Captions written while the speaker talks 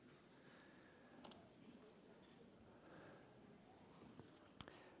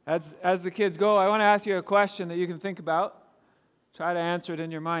As the kids go, I want to ask you a question that you can think about. Try to answer it in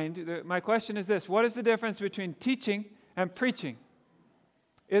your mind. My question is this: what is the difference between teaching and preaching?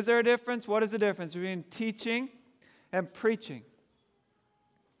 Is there a difference? What is the difference between teaching and preaching?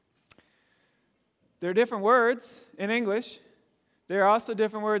 There are different words in English. There are also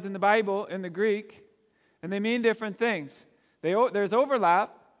different words in the Bible, in the Greek, and they mean different things. There's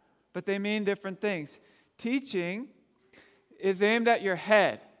overlap, but they mean different things. Teaching is aimed at your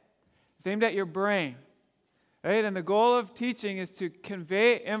head. It's aimed at your brain. Right? And the goal of teaching is to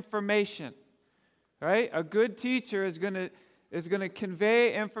convey information. Right? A good teacher is going to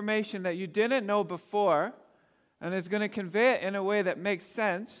convey information that you didn't know before, and is going to convey it in a way that makes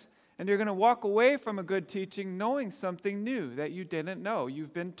sense, and you're going to walk away from a good teaching knowing something new that you didn't know.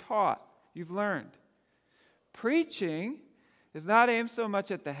 You've been taught. You've learned. Preaching is not aimed so much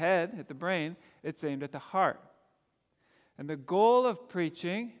at the head, at the brain. It's aimed at the heart. And the goal of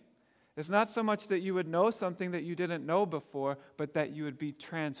preaching is not so much that you would know something that you didn't know before, but that you would be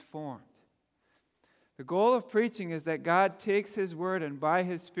transformed. The goal of preaching is that God takes His Word and by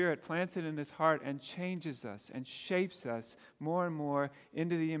His Spirit plants it in His heart and changes us and shapes us more and more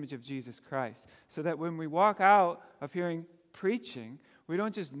into the image of Jesus Christ. So that when we walk out of hearing preaching, we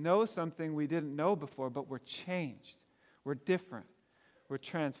don't just know something we didn't know before, but we're changed. We're different. We're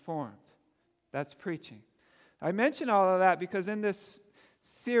transformed. That's preaching. I mention all of that because in this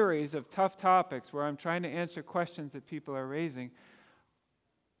series of tough topics where I'm trying to answer questions that people are raising,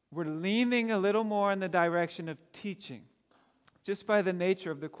 we're leaning a little more in the direction of teaching, just by the nature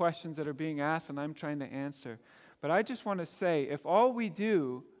of the questions that are being asked and I'm trying to answer. But I just want to say, if all we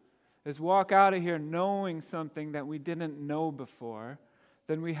do is walk out of here knowing something that we didn't know before,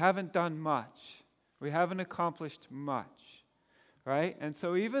 then we haven't done much. We haven't accomplished much, right? And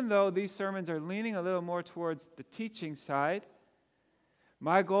so even though these sermons are leaning a little more towards the teaching side,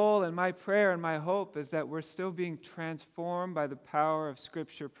 my goal and my prayer and my hope is that we're still being transformed by the power of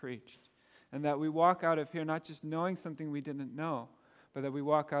Scripture preached. And that we walk out of here not just knowing something we didn't know, but that we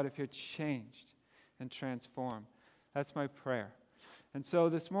walk out of here changed and transformed. That's my prayer. And so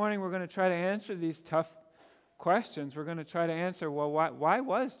this morning we're going to try to answer these tough questions. We're going to try to answer, well, why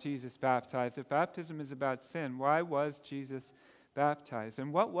was Jesus baptized? If baptism is about sin, why was Jesus baptized?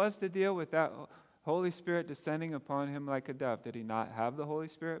 And what was the deal with that Holy Spirit descending upon him like a dove? Did he not have the Holy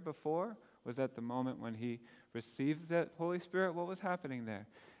Spirit before? Was that the moment when he received the Holy Spirit? What was happening there?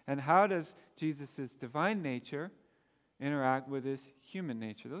 And how does Jesus' divine nature interact with his human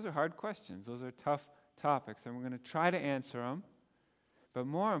nature? Those are hard questions. Those are tough topics, and we're going to try to answer them. But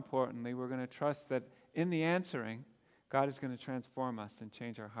more importantly, we're going to trust that in the answering, God is going to transform us and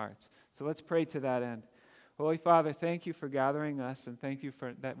change our hearts. So let's pray to that end. Holy Father, thank you for gathering us, and thank you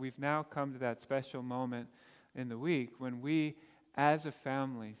for that we've now come to that special moment in the week when we, as a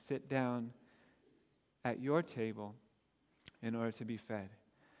family, sit down at your table in order to be fed.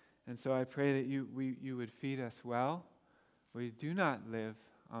 And so I pray that you would feed us well. We do not live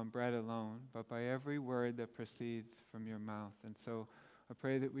on bread alone, but by every word that proceeds from your mouth. And so I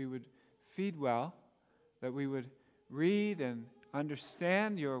pray that we would feed well, that we would read and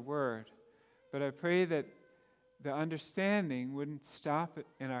understand your word. But I pray that the understanding wouldn't stop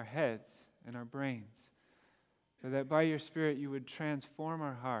in our heads and our brains, but that by your Spirit you would transform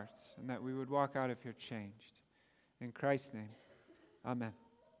our hearts and that we would walk out of here changed. In Christ's name, amen.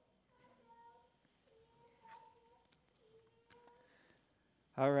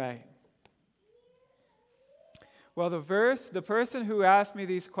 All right. Well, the person who asked me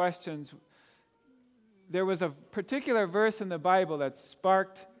these questions, there was a particular verse in the Bible that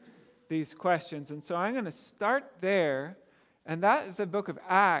sparked these questions. And so I'm going to start there, and that is the book of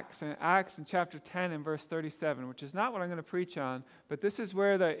Acts, and Acts in chapter 10 and verse 37, which is not what I'm going to preach on, but this is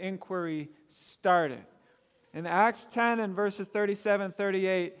where the inquiry started. In Acts 10 and verses 37,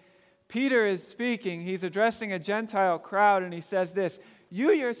 38, Peter is speaking. He's addressing a Gentile crowd, and he says this: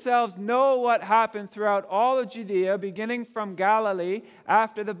 "You yourselves know what happened throughout all of Judea, beginning from Galilee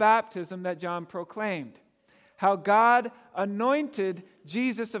after the baptism that John proclaimed. How God anointed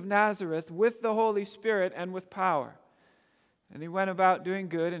Jesus of Nazareth with the Holy Spirit and with power. And he went about doing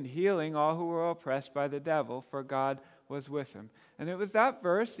good and healing all who were oppressed by the devil, for God was with him." And it was that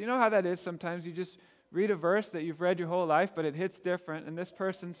verse. You know how that is sometimes. You just read a verse that you've read your whole life, but it hits different. And this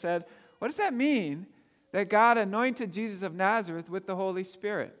person said, what does that mean that God anointed Jesus of Nazareth with the Holy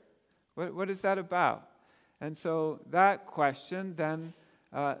Spirit? What is that about? And so that question then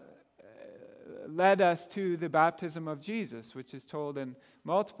led us to the baptism of Jesus, which is told in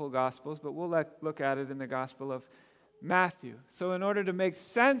multiple Gospels, but we'll look at it in the Gospel of Matthew. So in order to make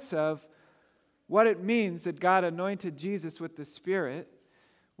sense of what it means that God anointed Jesus with the Spirit,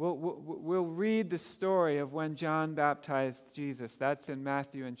 we'll read the story of when John baptized Jesus. That's in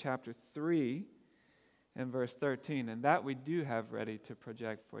Matthew in chapter 3 and verse 13. And that we do have ready to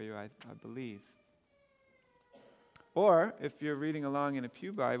project for you, I believe. Or, if you're reading along in a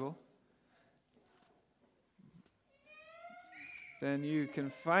pew Bible, then you can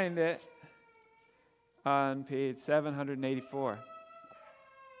find it on page 784.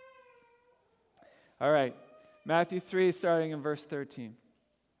 All right, Matthew 3, starting in verse 13.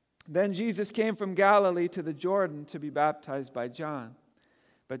 Then Jesus came from Galilee to the Jordan to be baptized by John.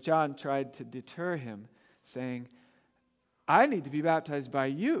 But John tried to deter him, saying, I need to be baptized by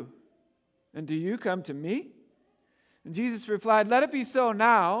you, and do you come to me? And Jesus replied, let it be so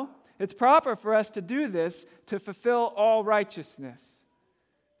now. It's proper for us to do this to fulfill all righteousness.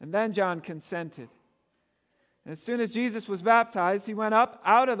 And then John consented. And as soon as Jesus was baptized, he went up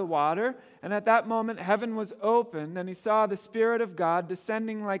out of the water, and at that moment heaven was opened, and he saw the Spirit of God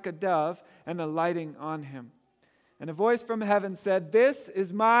descending like a dove and alighting on him. And a voice from heaven said, this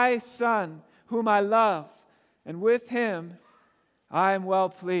is my Son, whom I love, and with him I am well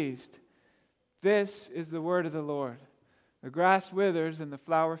pleased. This is the word of the Lord. The grass withers and the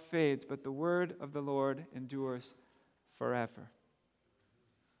flower fades, but the word of the Lord endures forever.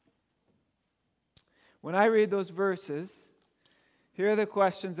 When I read those verses, here are the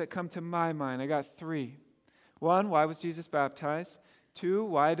questions that come to my mind. I got 3. 1, why was Jesus baptized? 2,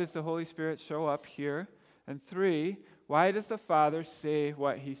 why does the Holy Spirit show up here? And 3, why does the Father say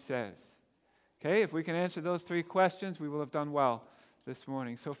what he says? Okay, if we can answer those 3 questions, we will have done well this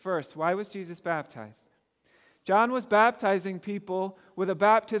morning. So first, why was Jesus baptized? John was baptizing people with a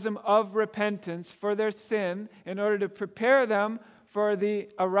baptism of repentance for their sin in order to prepare them for the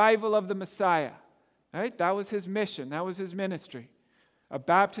arrival of the Messiah. Right? That was his mission. That was his ministry. A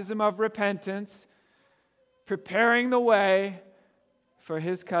baptism of repentance, preparing the way for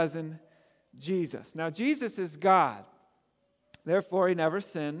his cousin Jesus. Now, Jesus is God. Therefore, he never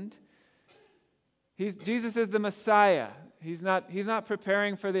sinned. Jesus is the Messiah. He's not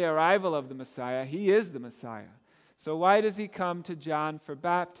preparing for the arrival of the Messiah. He is the Messiah. So why does he come to John for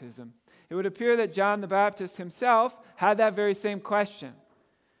baptism? It would appear that John the Baptist himself had that very same question.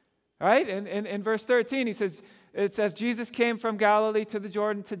 Right? In verse 13, it says, Jesus came from Galilee to the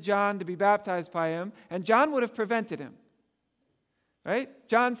Jordan to John to be baptized by him, and John would have prevented him. Right?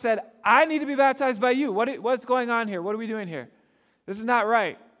 John said, I need to be baptized by you. What's going on here? What are we doing here? This is not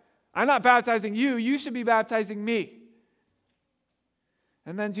right. I'm not baptizing you. You should be baptizing me.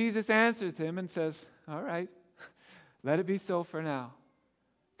 And then Jesus answers him and says, all right, let it be so for now.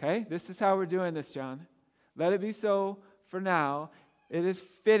 Okay? This is how we're doing this, John. Let it be so for now. It is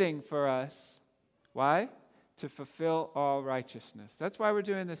fitting for us. Why? To fulfill all righteousness. That's why we're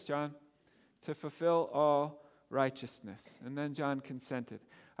doing this, John. To fulfill all righteousness. And then John consented.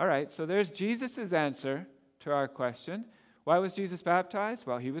 All right, so there's Jesus' answer to our question. Why was Jesus baptized?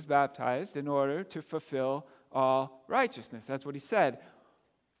 Well, he was baptized in order to fulfill all righteousness. That's what he said.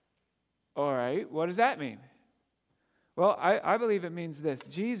 All right, what does that mean? Well, I believe it means this.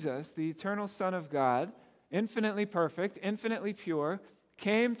 Jesus, the eternal Son of God, infinitely perfect, infinitely pure,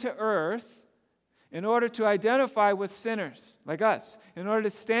 came to earth in order to identify with sinners like us, in order to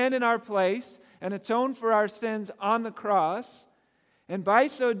stand in our place and atone for our sins on the cross, and by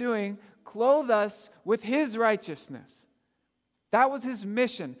so doing, clothe us with his righteousness. That was his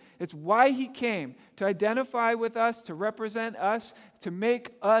mission. It's why he came, to identify with us, to represent us, to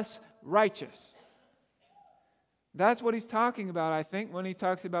make us righteous. That's what he's talking about, I think, when he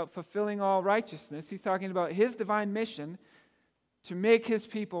talks about fulfilling all righteousness. He's talking about his divine mission to make his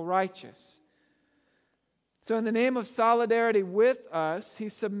people righteous. So in the name of solidarity with us, he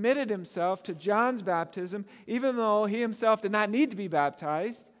submitted himself to John's baptism, even though he himself did not need to be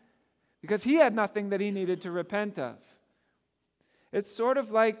baptized, because he had nothing that he needed to repent of. It's sort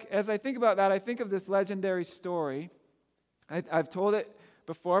of like, as I think about that, I think of this legendary story. I've told it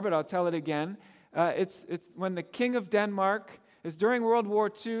before, but I'll tell it again. It's when the king of Denmark is during World War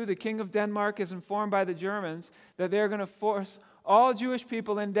II, the king of Denmark is informed by the Germans that they're going to force all Jewish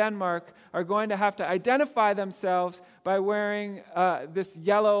people in Denmark are going to have to identify themselves by wearing this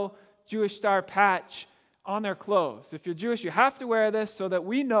yellow Jewish star patch on their clothes. If you're Jewish, you have to wear this so that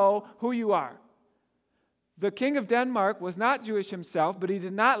we know who you are. The king of Denmark was not Jewish himself, but he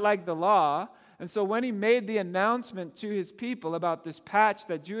did not like the law. And so when he made the announcement to his people about this patch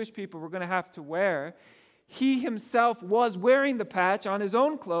that Jewish people were going to have to wear, he himself was wearing the patch on his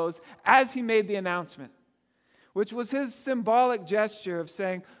own clothes as he made the announcement, which was his symbolic gesture of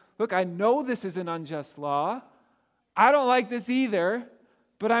saying, look, I know this is an unjust law. I don't like this either,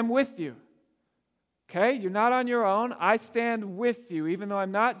 but I'm with you. Okay? You're not on your own. I stand with you. Even though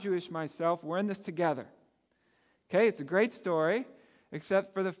I'm not Jewish myself, we're in this together. Okay? It's a great story,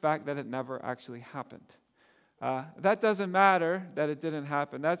 except for the fact that it never actually happened. That doesn't matter that it didn't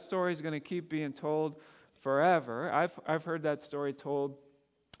happen. That story is going to keep being told forever. I've heard that story told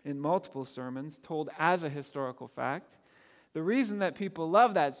in multiple sermons, told as a historical fact. The reason that people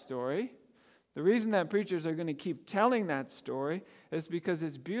love that story, the reason that preachers are going to keep telling that story, is because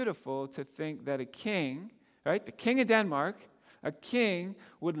it's beautiful to think that a king, right, the king of Denmark, a king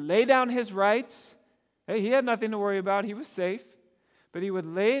would lay down his rights. Hey, he had nothing to worry about. He was safe. But he would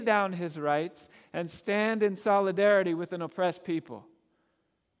lay down his rights and stand in solidarity with an oppressed people.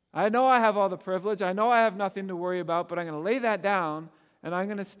 I know I have all the privilege. I know I have nothing to worry about, but I'm going to lay that down, and I'm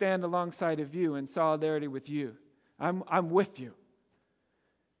going to stand alongside of you in solidarity with you. I'm with you.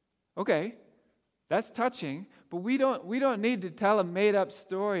 Okay, that's touching, but we don't need to tell a made-up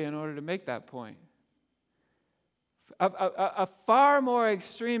story in order to make that point. A far more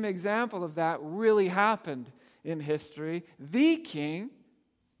extreme example of that really happened in history. The King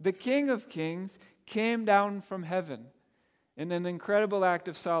of Kings, came down from heaven in an incredible act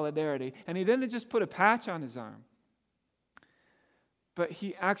of solidarity. And he didn't just put a patch on his arm, but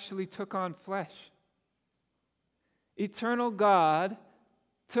he actually took on flesh. Eternal God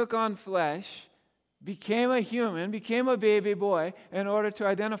took on flesh, became a human, became a baby boy in order to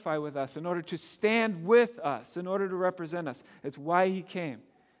identify with us, in order to stand with us, in order to represent us. It's why he came.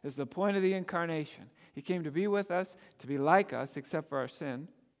 It's the point of the incarnation. He came to be with us, to be like us, except for our sin,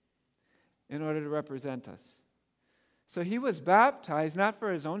 in order to represent us. So he was baptized, not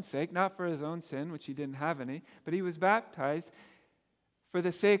for his own sake, not for his own sin, which he didn't have any, but he was baptized for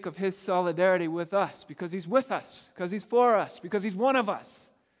the sake of his solidarity with us, because he's with us, because he's for us, because he's one of us.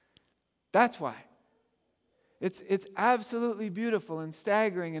 That's why. It's absolutely beautiful and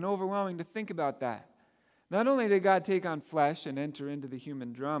staggering and overwhelming to think about that. Not only did God take on flesh and enter into the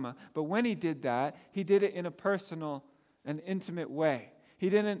human drama, but when he did that, he did it in a personal and intimate way. He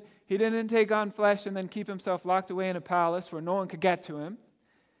didn't take on flesh and then keep himself locked away in a palace where no one could get to him.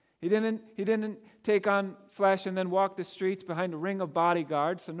 He didn't take on flesh and then walk the streets behind a ring of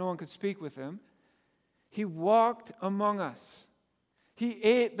bodyguards so no one could speak with him. He walked among us. He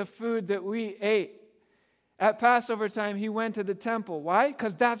ate the food that we ate. At Passover time, he went to the temple. Why?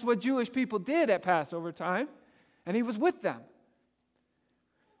 Because that's what Jewish people did at Passover time, and he was with them.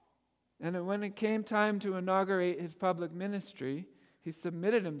 And when it came time to inaugurate his public ministry, he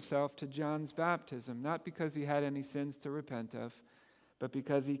submitted himself to John's baptism, not because he had any sins to repent of, but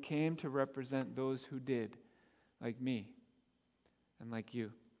because he came to represent those who did, like me and like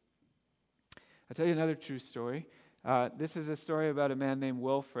you. I'll tell you another true story. This is a story about a man named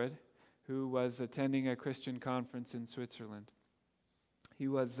Wilfred, who was attending a Christian conference in Switzerland. He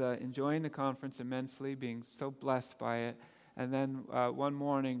was enjoying the conference immensely, being so blessed by it. And then one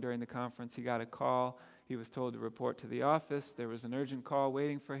morning during the conference, he got a call. He was told to report to the office. There was an urgent call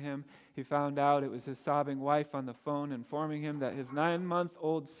waiting for him. He found out it was his sobbing wife on the phone informing him that his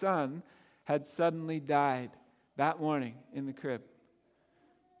 9-month-old son had suddenly died that morning in the crib.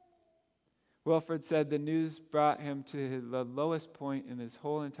 Wilfred said the news brought him to the lowest point in his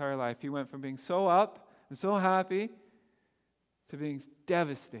whole entire life. He went from being so up and so happy to being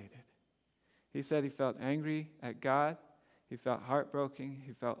devastated. He said he felt angry at God. He felt heartbroken.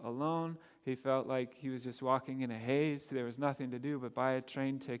 He felt alone. He felt like he was just walking in a haze. There was nothing to do but buy a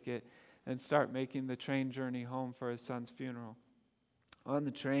train ticket and start making the train journey home for his son's funeral. On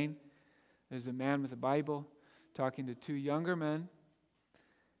the train, there's a man with a Bible talking to 2 younger men.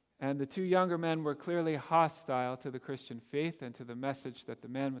 And the 2 younger men were clearly hostile to the Christian faith and to the message that the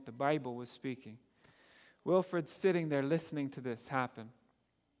man with the Bible was speaking. Wilfred's sitting there listening to this happen.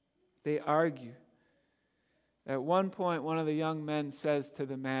 They argue. At one point, one of the young men says to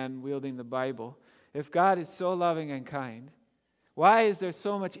the man wielding the Bible, "If God is so loving and kind, why is there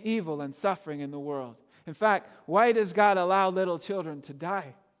so much evil and suffering in the world? In fact, why does God allow little children to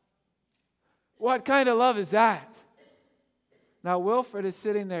die? What kind of love is that?" Now, Wilfred is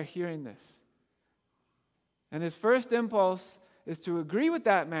sitting there hearing this. And his first impulse is to agree with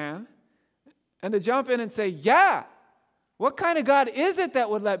that man and to jump in and say, "Yeah, what kind of God is it that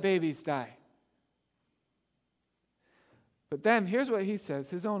would let babies die?" But then, here's what he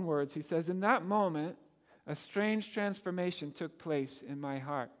says, his own words. He says, "In that moment, a strange transformation took place in my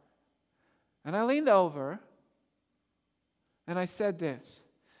heart. And I leaned over and I said this,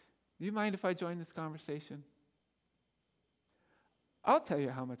 'Do you mind if I join this conversation? I'll tell you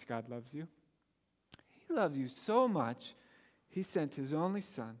how much God loves you. He loves you so much, he sent his only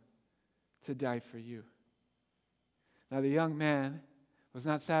son to die for you." Now the young man was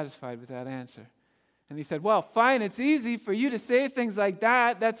not satisfied with that answer. And he said, well, fine, it's easy for you to say things like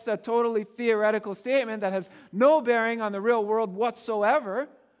that. That's a totally theoretical statement that has no bearing on the real world whatsoever.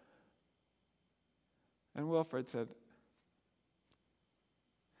 And Wilfred said,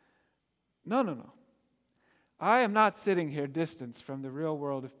 no. I am not sitting here distanced from the real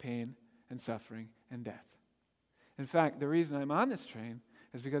world of pain and suffering and death. In fact, the reason I'm on this train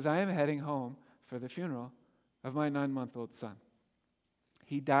is because I am heading home for the funeral of my 9-month-old son.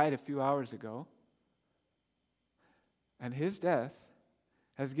 He died a few hours ago, and his death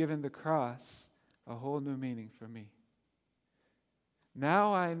has given the cross a whole new meaning for me.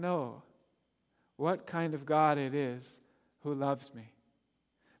 Now I know what kind of God it is who loves me.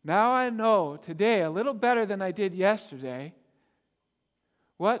 Now I know today, a little better than I did yesterday,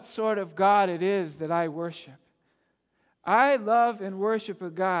 what sort of God it is that I worship. I love and worship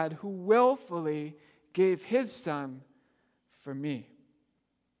a God who willfully gave his Son for me.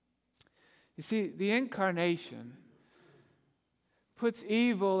 You see, the incarnation puts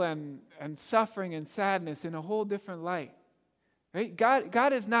evil and suffering and sadness in a whole different light. Right?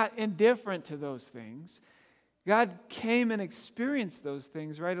 God is not indifferent to those things. God came and experienced those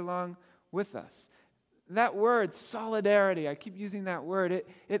things right along with us. That word, solidarity, I keep using that word,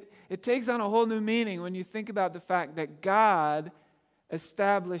 it takes on a whole new meaning when you think about the fact that God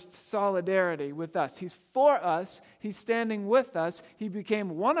established solidarity with us. He's for us. He's standing with us. He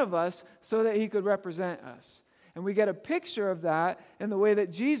became one of us so that he could represent us. And we get a picture of that in the way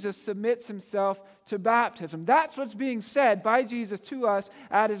that Jesus submits himself to baptism. That's what's being said by Jesus to us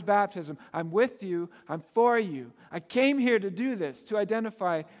at his baptism. I'm with you. I'm for you. I came here to do this, to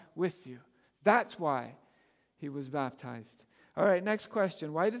identify with you. That's why he was baptized. All right, next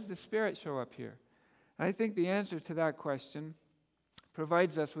question. Why does the Spirit show up here? I think the answer to that question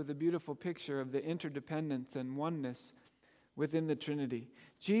provides us with a beautiful picture of the interdependence and oneness within the Trinity.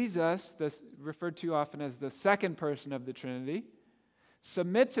 Jesus, referred to often as the second person of the Trinity,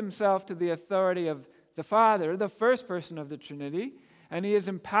 submits himself to the authority of the Father, the first person of the Trinity, and he is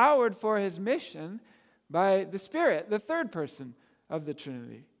empowered for his mission by the Spirit, the third person of the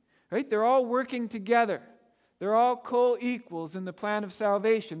Trinity. Right? They're all working together. They're all co-equals in the plan of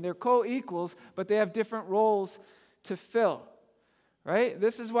salvation. They're co-equals, but they have different roles to fill. Right?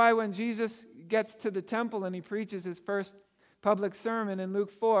 This is why when Jesus gets to the temple and he preaches his first public sermon in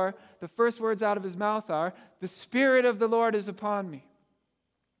Luke 4, the first words out of his mouth are, "The Spirit of the Lord is upon me."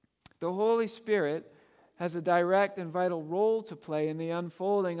 The Holy Spirit has a direct and vital role to play in the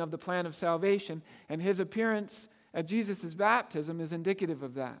unfolding of the plan of salvation, and his appearance at Jesus' baptism is indicative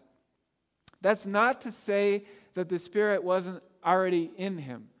of that. That's not to say that the Spirit wasn't already in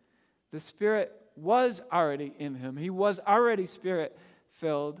him. The Spirit was already in him. He was already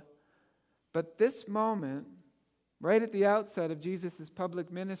Spirit-filled. But this moment, right at the outset of Jesus'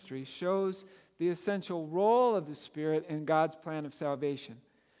 public ministry, shows the essential role of the Spirit in God's plan of salvation.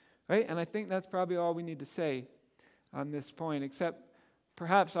 Right? And I think that's probably all we need to say on this point, except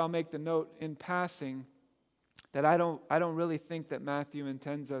perhaps I'll make the note in passing that I don't really think that Matthew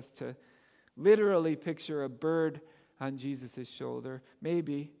intends us to literally picture a bird on Jesus' shoulder.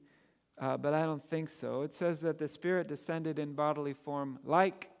 Maybe, but I don't think so. It says that the Spirit descended in bodily form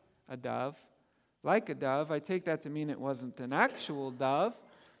like a dove. Like a dove. I take that to mean it wasn't an actual dove,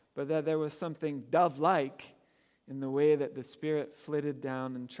 but that there was something dove-like in the way that the Spirit flitted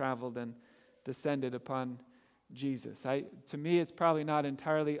down and traveled and descended upon Jesus. To me, it's probably not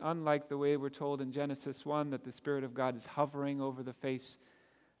entirely unlike the way we're told in Genesis 1 that the Spirit of God is hovering over the face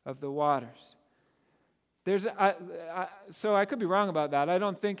of the waters. So I could be wrong about that. I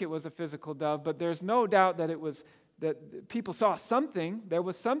don't think it was a physical dove, but there's no doubt that people saw something. There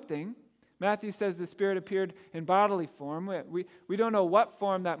was something. Matthew says the Spirit appeared in bodily form. We don't know what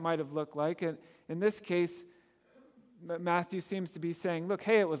form that might have looked like. And in this case, Matthew seems to be saying, look,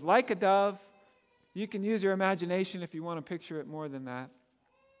 hey, it was like a dove. You can use your imagination if you want to picture it more than that.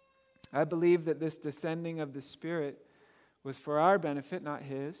 I believe that this descending of the Spirit was for our benefit, not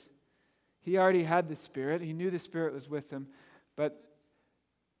his. He already had the Spirit. He knew the Spirit was with him. But,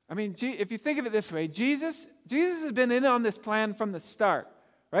 I mean, if you think of it this way, Jesus has been in on this plan from the start.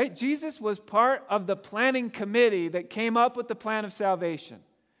 Right? Jesus was part of the planning committee that came up with the plan of salvation.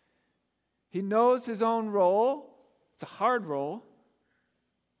 He knows his own role. It's a hard role.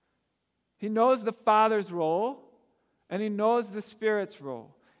 He knows the Father's role, and he knows the Spirit's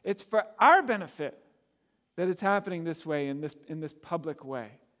role. It's for our benefit that it's happening this way, in this public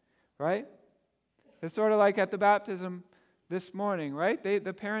way. Right? It's sort of like at the baptism this morning, right?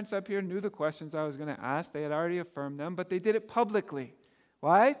 The parents up here knew the questions I was going to ask. They had already affirmed them, but they did it publicly.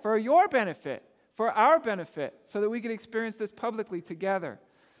 Why? For your benefit, for our benefit, so that we could experience this publicly together.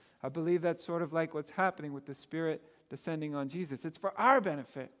 I believe that's sort of like what's happening with the Spirit descending on Jesus. It's for our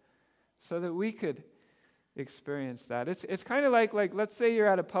benefit so that we could experience that. It's kind of like let's say you're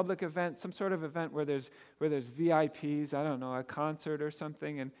at a public event, some sort of event where there's VIPs, I don't know, a concert or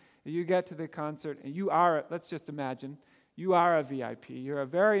something, and you get to the concert and let's just imagine, you are a VIP. You're a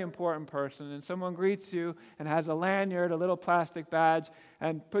very important person, and someone greets you and has a lanyard, a little plastic badge,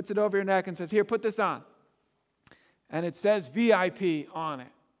 and puts it over your neck and says, "Here, put this on." And it says VIP on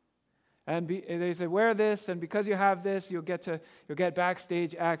it. And they say, "Wear this, and because you have this, you'll get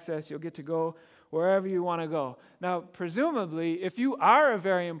backstage access. You'll get to go wherever you want to go." Now, presumably, if you are a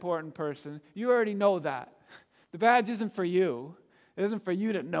very important person, you already know that. The badge isn't for you. It isn't for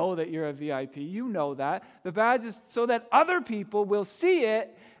you to know that you're a VIP. You know that. The badge is so that other people will see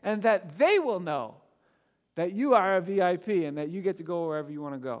it and that they will know that you are a VIP and that you get to go wherever you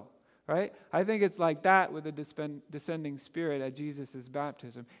want to go. Right? I think it's like that with the descending Spirit at Jesus'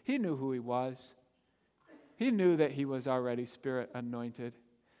 baptism. He knew who he was. He knew that he was already Spirit anointed.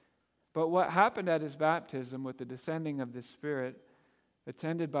 But what happened at his baptism with the descending of the Spirit,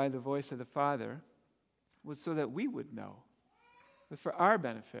 attended by the voice of the Father, was so that we would know. For our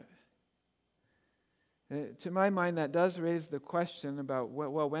benefit. To my mind, that does raise the question about,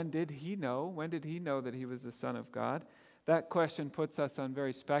 well, when did he know? When did he know that he was the Son of God? That question puts us on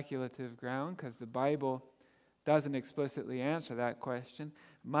very speculative ground because the Bible doesn't explicitly answer that question.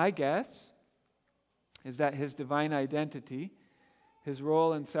 My guess is that his divine identity, his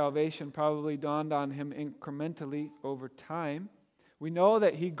role in salvation probably dawned on him incrementally over time. We know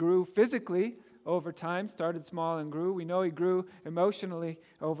that he grew physically over time, started small and grew. We know he grew emotionally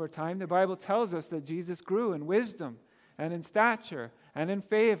over time. The Bible tells us that Jesus grew in wisdom and in stature and in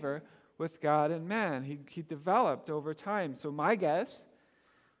favor with God and man. He developed over time. So my guess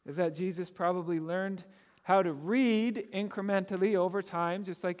is that Jesus probably learned how to read incrementally over time,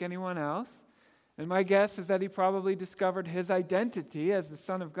 just like anyone else. And my guess is that he probably discovered his identity as the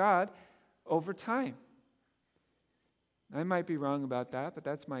Son of God over time. I might be wrong about that, but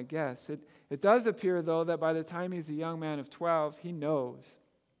that's my guess. It does appear, though, that by the time he's a young man of 12, he knows.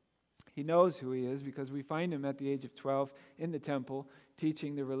 He knows who he is because we find him at the age of 12 in the temple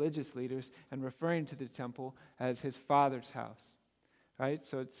teaching the religious leaders and referring to the temple as his Father's house. Right?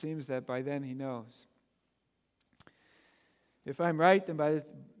 So it seems that by then he knows. If I'm right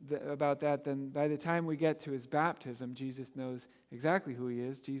about that, then by the time we get to his baptism, Jesus knows exactly who he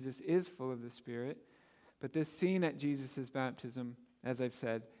is. Jesus is full of the Spirit. But this scene at Jesus' baptism, as I've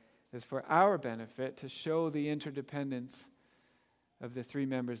said, is for our benefit to show the interdependence of the three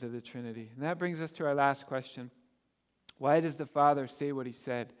members of the Trinity. And that brings us to our last question. Why does the Father say what he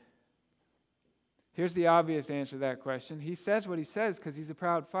said? Here's the obvious answer to that question. He says what he says because he's a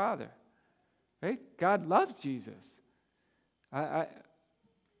proud Father. Right? God loves Jesus.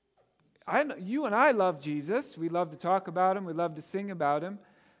 You and I love Jesus. We love to talk about him. We love to sing about him.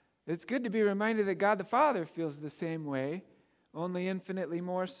 It's good to be reminded that God the Father feels the same way, only infinitely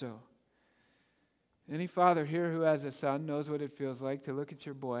more so. Any father here who has a son knows what it feels like to look at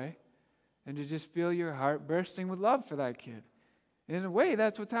your boy and to just feel your heart bursting with love for that kid. In a way,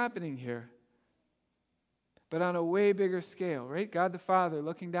 that's what's happening here. But on a way bigger scale, right? God the Father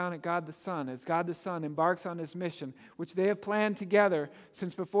looking down at God the Son as God the Son embarks on his mission, which they have planned together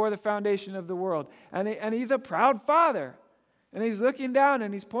since before the foundation of the world. And he's a proud father. And he's looking down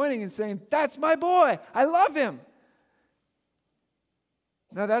and he's pointing and saying, "That's my boy. I love him."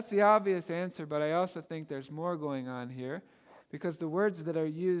 Now that's the obvious answer, but I also think there's more going on here because the words that are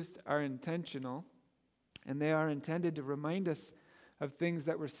used are intentional and they are intended to remind us of things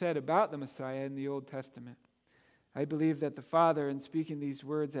that were said about the Messiah in the Old Testament. I believe that the Father, in speaking these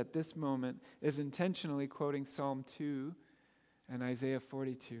words at this moment, is intentionally quoting Psalm 2 and Isaiah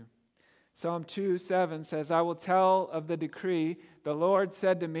 42. Psalm 2:7 says, "I will tell of the decree. The Lord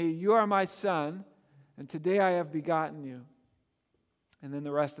said to me, 'You are my son, and today I have begotten you.'" And then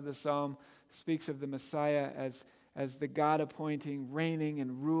the rest of the psalm speaks of the Messiah as the God-appointing, reigning,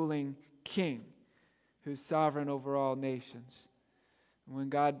 and ruling king who's sovereign over all nations. And when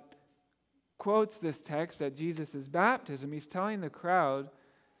God quotes this text at Jesus' baptism, he's telling the crowd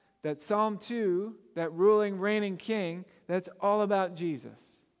that Psalm 2, that ruling, reigning king, that's all about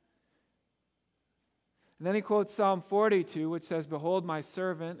Jesus. And then he quotes Psalm 42, which says, "Behold my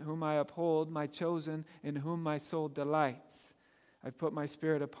servant, whom I uphold, my chosen, in whom my soul delights. I've put my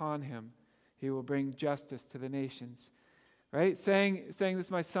spirit upon him. He will bring justice to the nations." Right? Saying this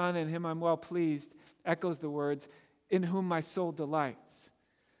is my son, in him I'm well pleased, echoes the words, "in whom my soul delights."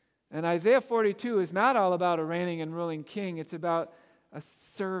 And Isaiah 42 is not all about a reigning and ruling king. It's about a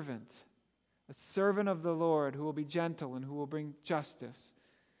servant of the Lord who will be gentle and who will bring justice.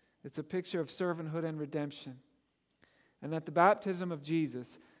 It's a picture of servanthood and redemption. And at the baptism of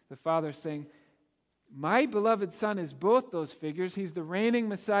Jesus, the Father is saying, my beloved Son is both those figures. He's the reigning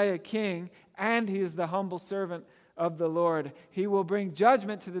Messiah King, and he is the humble servant of the Lord. He will bring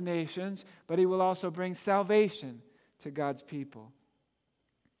judgment to the nations, but he will also bring salvation to God's people.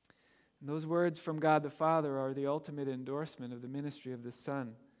 And those words from God the Father are the ultimate endorsement of the ministry of the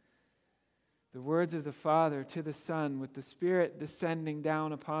Son. The words of the Father to the Son, with the Spirit descending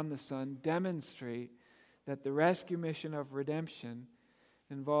down upon the Son, demonstrate that the rescue mission of redemption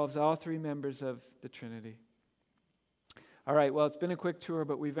involves all three members of the Trinity. All right, well, it's been a quick tour,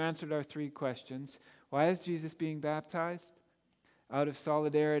 but we've answered our three questions. Why is Jesus being baptized? Out of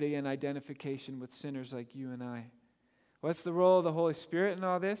solidarity and identification with sinners like you and I. What's the role of the Holy Spirit in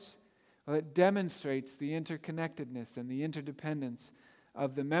all this? Well, it demonstrates the interconnectedness and the interdependence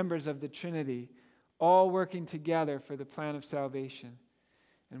of the members of the Trinity, all working together for the plan of salvation.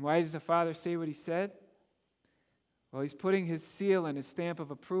 And why does the Father say what he said? Well, he's putting his seal and his stamp of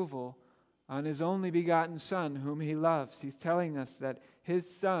approval on his only begotten Son, whom he loves. He's telling us that his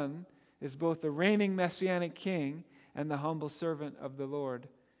Son is both the reigning Messianic King and the humble servant of the Lord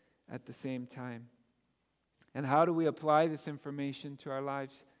at the same time. And how do we apply this information to our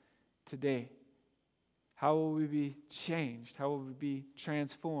lives today? How will we be changed? How will we be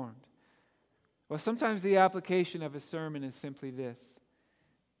transformed? Well, sometimes the application of a sermon is simply this: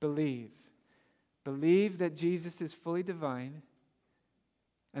 believe. Believe that Jesus is fully divine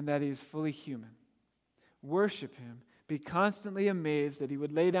and that he is fully human. Worship him. Be constantly amazed that he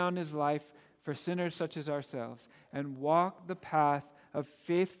would lay down his life for sinners such as ourselves, and walk the path of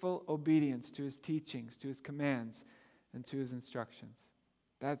faithful obedience to his teachings, to his commands, and to his instructions.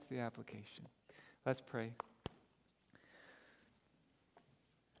 That's the application. Let's pray.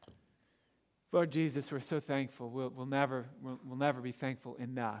 Lord Jesus, we're so thankful. We'll never be thankful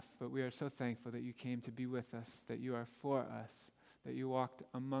enough, but we are so thankful that you came to be with us, that you are for us, that you walked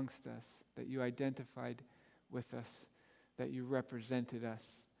amongst us, that you identified with us, that you represented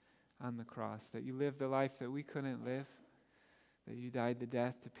us on the cross, that you lived the life that we couldn't live, that you died the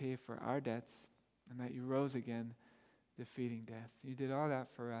death to pay for our debts, and that you rose again, defeating death. You did all that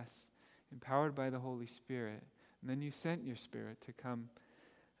for us, empowered by the Holy Spirit, and then you sent your Spirit to come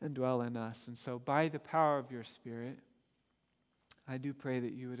and dwell in us. And so by the power of your Spirit, I do pray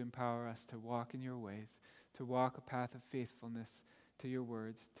that you would empower us to walk in your ways, to walk a path of faithfulness to your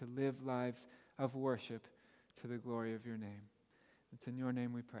words, to live lives of worship to the glory of your name. It's in your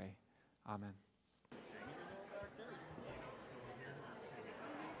name we pray. Amen.